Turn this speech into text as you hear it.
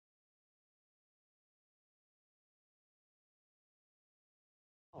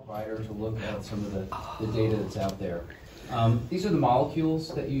provider to look at some of the data that's out there. These are the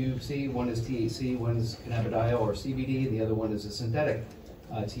molecules that you see. One is THC, one is cannabidiol or CBD, and the other one is a synthetic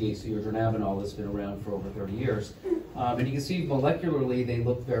THC or dronabinol that's been around for over 30 years. And you can see molecularly they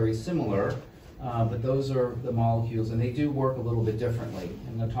look very similar, but those are the molecules, and they do work a little bit differently.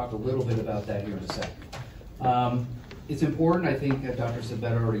 I'm going to talk a little bit about that here in a sec. It's important, I think Dr.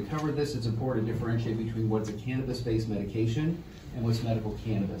 Sabetta already covered this, it's important to differentiate between what's a cannabis-based medication and what's medical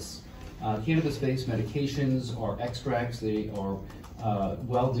cannabis. Cannabis-based medications are extracts, they are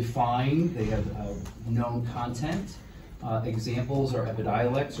well-defined, they have known content. Examples are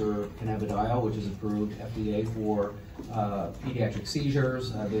Epidiolex or cannabidiol, which is approved FDA for pediatric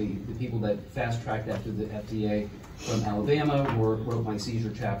seizures. The people that fast-tracked after the FDA from Alabama wrote my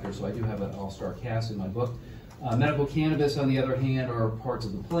seizure chapter, so I do have an all-star cast in my book. Medical cannabis, on the other hand, are parts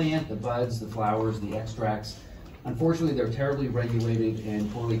of the plant, the buds, the flowers, the extracts. Unfortunately, they're terribly regulated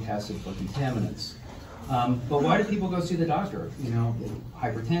and poorly tested for contaminants. But why do people go see the doctor? You know,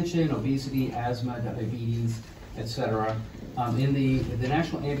 hypertension, obesity, asthma, diabetes, etc. In the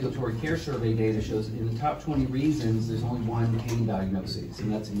National Ambulatory Care Survey data shows in the top 20 reasons, there's only one pain diagnosis,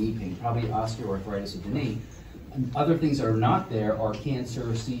 and that's knee pain, probably osteoarthritis of the knee. And other things that are not there are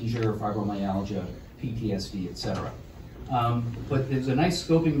cancer, seizure, fibromyalgia, PTSD, etc. But there's a nice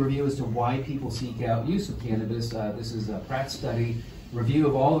scoping review as to why people seek out use of cannabis. This is a Pratt study. Review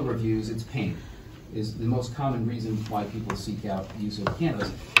of all the reviews, it's pain is the most common reason why people seek out use of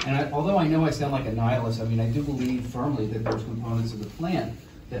cannabis. And although I know I sound like a nihilist, I mean, I do believe firmly that there's components of the plant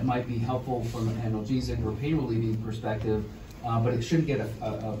that might be helpful from an analgesic or pain relieving perspective, but it shouldn't get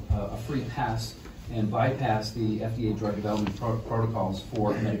a free pass and bypass the FDA drug development protocols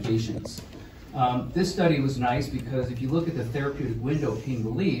for medications. This study was nice because if you look at the therapeutic window of pain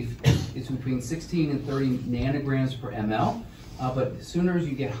relief, it's between 16 and 30 nanograms per ml. But as soon as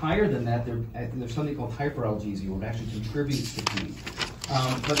you get higher than that, there's something called hyperalgesia, where it actually contributes to pain.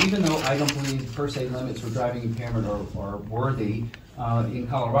 But even though I don't believe per se limits for driving impairment are worthy, in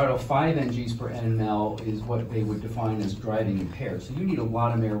Colorado, 5 NGs per ml is what they would define as driving impaired. So you need a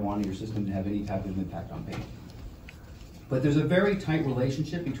lot of marijuana in your system to have any type of impact on pain. But there's a very tight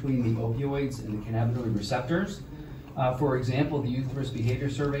relationship between the opioids and the cannabinoid receptors. For example, the Youth Risk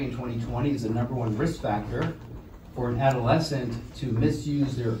Behavior Survey in 2020 is the #1 risk factor for an adolescent to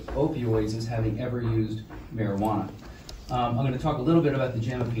misuse their opioids as having ever used marijuana. I'm going to talk a little bit about the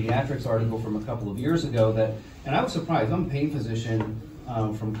JAMA Pediatrics article from a couple of years ago and I was surprised. I'm a pain physician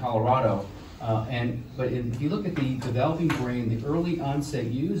from Colorado, but if you look at the developing brain, the early onset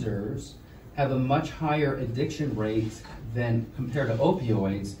users have a much higher addiction rate than compared to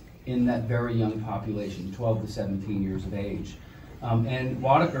opioids in that very young population, 12 to 17 years of age. And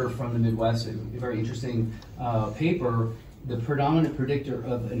Wadaker from the Midwest, a very interesting paper, the predominant predictor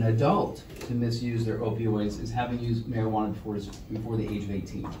of an adult to misuse their opioids is having used marijuana before the age of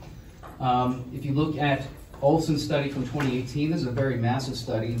 18. If you look at Olson's study from 2018, this is a very massive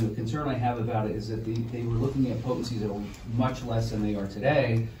study, and the concern I have about it is that they were looking at potencies that were much less than they are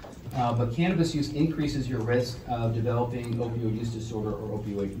today, but cannabis use increases your risk of developing opioid use disorder or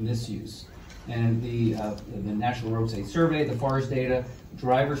opioid misuse. And the National Road Safety Survey, the FARS data,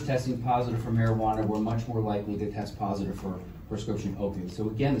 drivers testing positive for marijuana were much more likely to test positive for prescription opioids. So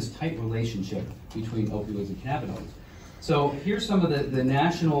again, this tight relationship between opioids and cannabinoids. So here's some of the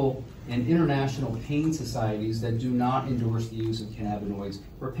national and international pain societies that do not endorse the use of cannabinoids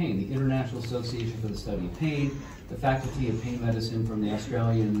for pain. The International Association for the Study of Pain, the Faculty of Pain Medicine from the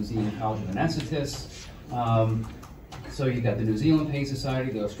Australian and New Zealand College of Anesthetists. So you've got the New Zealand Pain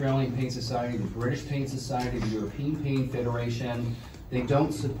Society, the Australian Pain Society, the British Pain Society, the European Pain Federation. They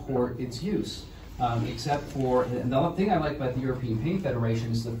don't support its use, except for, and the thing I like about the European Pain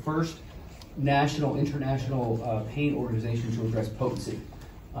Federation is the first international pain organization to address potency.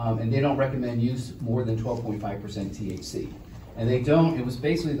 And they don't recommend use more than 12.5% THC. And it was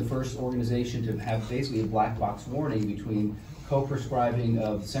basically the first organization to have basically a black box warning between co-prescribing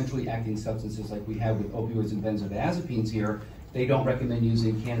of centrally acting substances like we have with opioids and benzodiazepines here. They don't recommend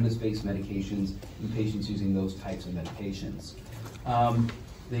using cannabis-based medications in patients using those types of medications.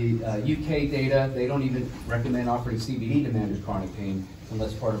 The UK data, they don't even recommend offering CBD to manage chronic pain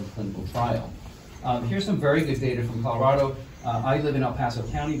unless part of a clinical trial. Here's some very good data from Colorado. I live in El Paso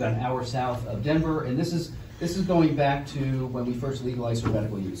County, about an hour south of Denver, and this is going back to when we first legalized for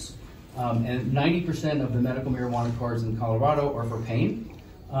medical use. And 90% of the medical marijuana cards in Colorado are for pain,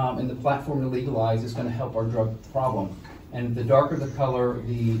 and the platform to legalize is going to help our drug problem. And the darker the color,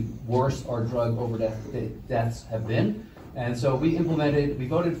 the worse our drug overdose deaths have been. And so we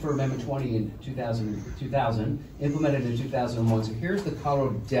voted for Amendment 20 in 2000, implemented in 2001. So here's the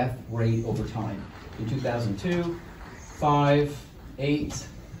Colorado death rate over time. In 2002, 5, 8,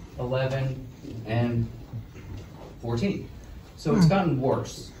 11, and 14. So it's gotten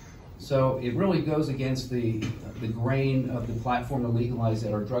worse. So it really goes against the grain of the platform to legalize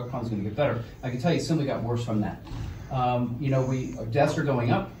that our drug problem is going to get better. I can tell you it simply got worse from that. Our deaths are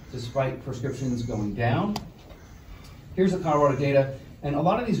going up despite prescriptions going down. Here's the Colorado data, and a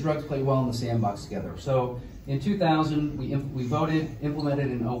lot of these drugs play well in the sandbox together. So in 2000, we voted, implemented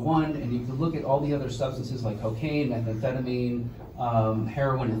in 01, and you can look at all the other substances like cocaine, methamphetamine,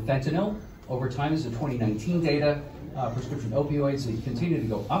 heroin, and fentanyl. Over time, this is 2019 data. Prescription opioids continue to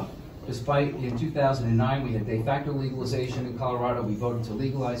go up. Despite in 2009, we had de facto legalization in Colorado. We voted to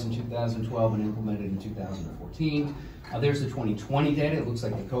legalize in 2012 and implemented in 2014. There's the 2020 data. It looks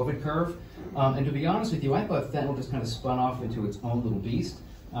like the COVID curve. And to be honest with you, I thought fentanyl just kind of spun off into its own little beast.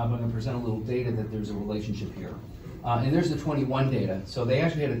 But I'm going to present a little data that there's a relationship here. And there's the 21 data. So they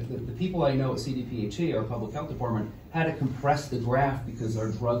actually had, the people I know at CDPHE, our public health department, had to compress the graph because our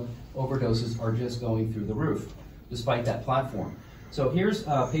drug overdoses are just going through the roof, despite that platform. So here's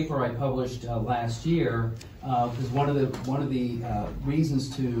a paper I published last year, because one of the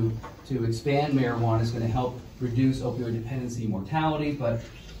reasons to expand marijuana is going to help reduce opioid dependency and mortality, but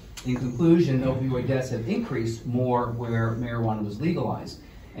in conclusion, opioid deaths have increased more where marijuana was legalized.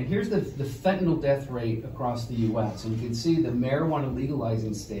 And here's the fentanyl death rate across the U.S. And you can see the marijuana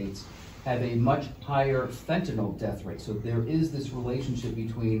legalizing states have a much higher fentanyl death rate. So there is this relationship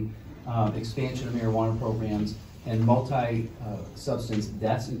between expansion of marijuana programs and multi-substance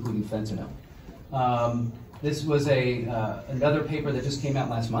deaths, including fentanyl. This was another paper that just came out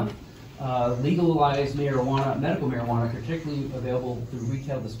last month. Legalized marijuana, medical marijuana, particularly available through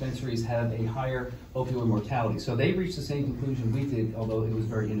retail dispensaries, have a higher opioid mortality. So they reached the same conclusion we did, although it was a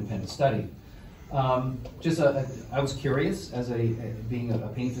very independent study. I was curious, as being a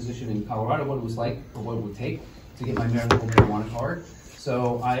pain physician in Colorado, what it was like or what it would take to get my medical marijuana card.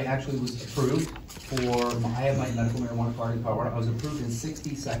 So I actually was approved I have my medical marijuana card in Colorado. I was approved in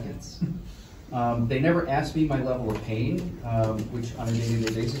 60 seconds. They never asked me my level of pain, which on a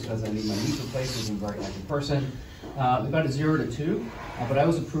day-to-day basis, because I need my knee replaced as a very active person, about a 0 to 2, but I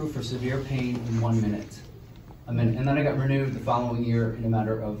was approved for severe pain in 1 minute. And then I got renewed the following year in a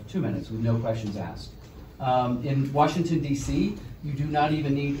matter of 2 minutes with no questions asked. In Washington, D.C., you do not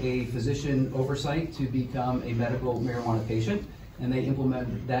even need a physician oversight to become a medical marijuana patient, and they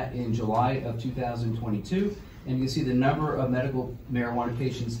implemented that in July of 2022. And you can see the number of medical marijuana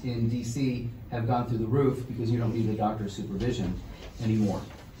patients in DC have gone through the roof because you don't need a doctor's supervision anymore.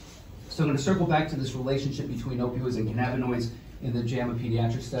 So I'm going to circle back to this relationship between opioids and cannabinoids in the JAMA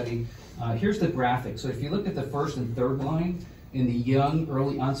pediatric study. Here's the graphic. So if you look at the first and third line, in the young,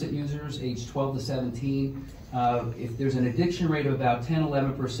 early onset users, age 12 to 17, if there's an addiction rate of about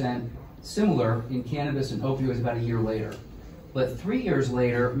 10-11%, similar in cannabis and opioids about a year later. But 3 years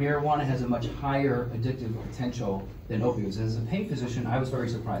later, marijuana has a much higher addictive potential than opioids. As a pain physician, I was very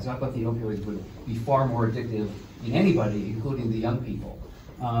surprised. I thought the opioids would be far more addictive in anybody, including the young people.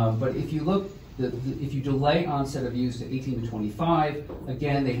 But if you look, if you delay onset of use to 18 to 25,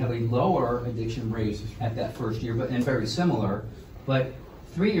 again, they have a lower addiction rate at that first year, and very similar. But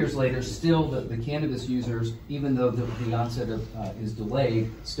 3 years later, still the cannabis users, even though the onset is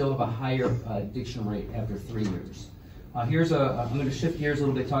delayed, still have a higher addiction rate after 3 years. I'm going to shift gears a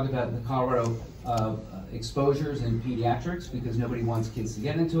little bit, talk about the Colorado exposures in pediatrics, because nobody wants kids to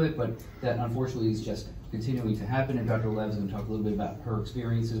get into it, but that unfortunately is just continuing to happen, and Dr. Lev's going to talk a little bit about her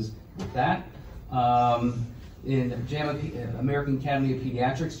experiences with that. In JAMA, American Academy of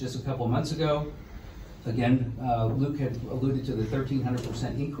Pediatrics, just a couple of months ago, again, Luke had alluded to the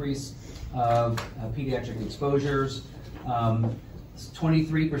 1,300% increase of pediatric exposures.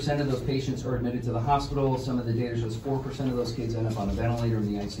 23% of those patients are admitted to the hospital. Some of the data shows 4% of those kids end up on a ventilator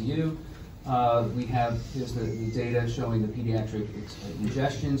in the ICU. Here's the data showing the pediatric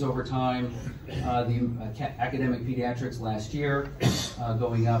ingestions over time. The academic pediatrics last year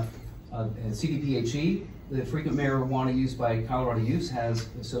going up. CDPHE, the frequent marijuana use by Colorado youth has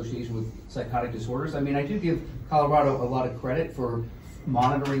association with psychotic disorders. I mean, I do give Colorado a lot of credit for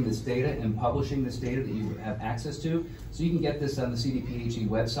monitoring this data and publishing this data that you have access to. So you can get this on the CDPHE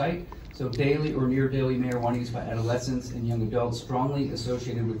website. So daily or near daily marijuana use by adolescents and young adults strongly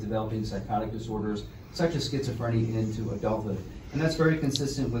associated with developing psychotic disorders such as schizophrenia into adulthood. And that's very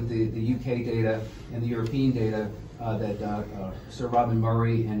consistent with the UK data and the European data that Sir Robin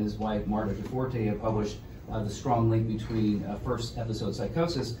Murray and his wife Marta DeForte have published, the strong link between first episode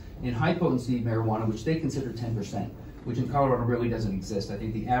psychosis and high potency marijuana, which they consider 10%. which in Colorado really doesn't exist. I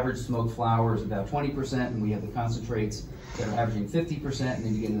think the average smoked flower is about 20%, and we have the concentrates that are averaging 50%, and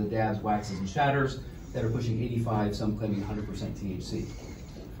then you get into the dabs, waxes, and shatters that are pushing 85, some claiming 100% THC.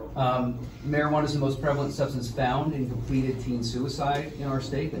 Marijuana is the most prevalent substance found in completed teen suicide in our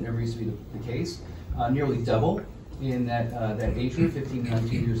state. That never used to be the case. Nearly double in that age group, 15 to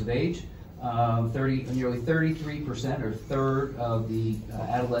 19 years of age. Nearly 33%, or a third of the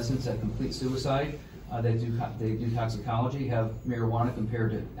adolescents that complete suicide that do toxicology have marijuana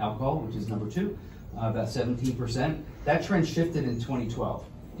compared to alcohol, which is number 2, about 17%. That trend shifted in 2012.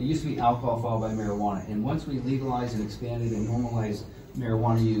 It used to be alcohol followed by marijuana, and once we legalized and expanded and normalized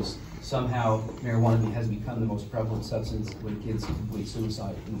marijuana use, somehow marijuana has become the most prevalent substance when kids complete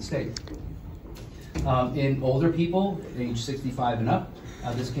suicide in the state. In older people, age 65 and up,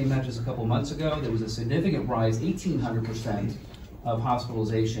 this came out just a couple months ago, there was a significant rise, 1,800% of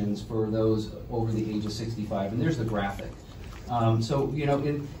hospitalizations for those over the age of 65, and there's the graphic. So, you know,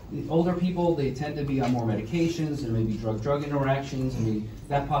 in older people, they tend to be on more medications, there may be drug-drug interactions. I mean,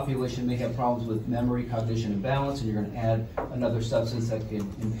 that population may have problems with memory, cognition, and balance, and you're going to add another substance that can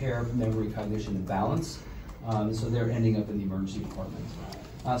impair memory, cognition, and balance. So they're ending up in the emergency department.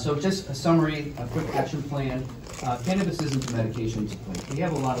 So just a summary, a quick action plan. Cannabis isn't a medication to plant. We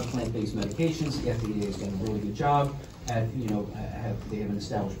have a lot of plant-based medications. The FDA has done a really good job at, they have an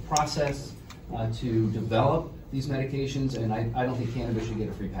established process to develop these medications, and I don't think cannabis should get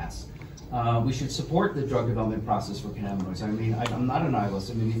a free pass. We should support the drug development process for cannabinoids. I mean, I'm not a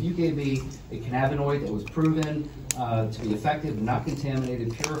nihilist. I mean, if you gave me a cannabinoid that was proven to be effective, not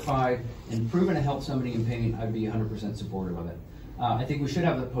contaminated, purified, and proven to help somebody in pain, I'd be 100% supportive of it. I think we should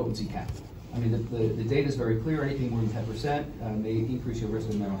have a potency cap. I mean, the data is very clear. Anything more than 10% may increase your risk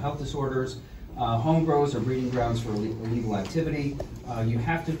of mental health disorders. Home grows are breeding grounds for illegal activity. You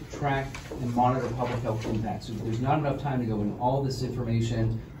have to track and monitor public health impacts. So there's not enough time to go into all this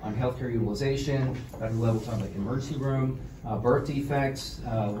information on healthcare utilization, at the level talking like emergency room, birth defects,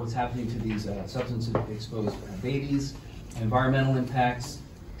 what's happening to these substance-exposed babies, environmental impacts,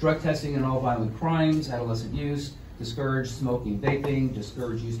 drug testing and all violent crimes, adolescent use, discourage smoking, vaping,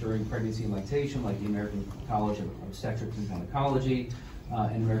 discourage use during pregnancy and lactation, like the American College of Obstetrics and Gynecology,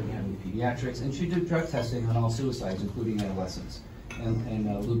 and American Academy of Pediatrics, and should do drug testing on all suicides, including adolescents. And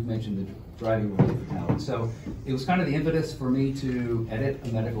Luke mentioned the driving-related fatality. So it was kind of the impetus for me to edit a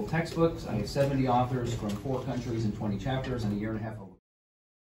medical textbook. I have 70 authors from 4 countries and 20 chapters, and a year and a half of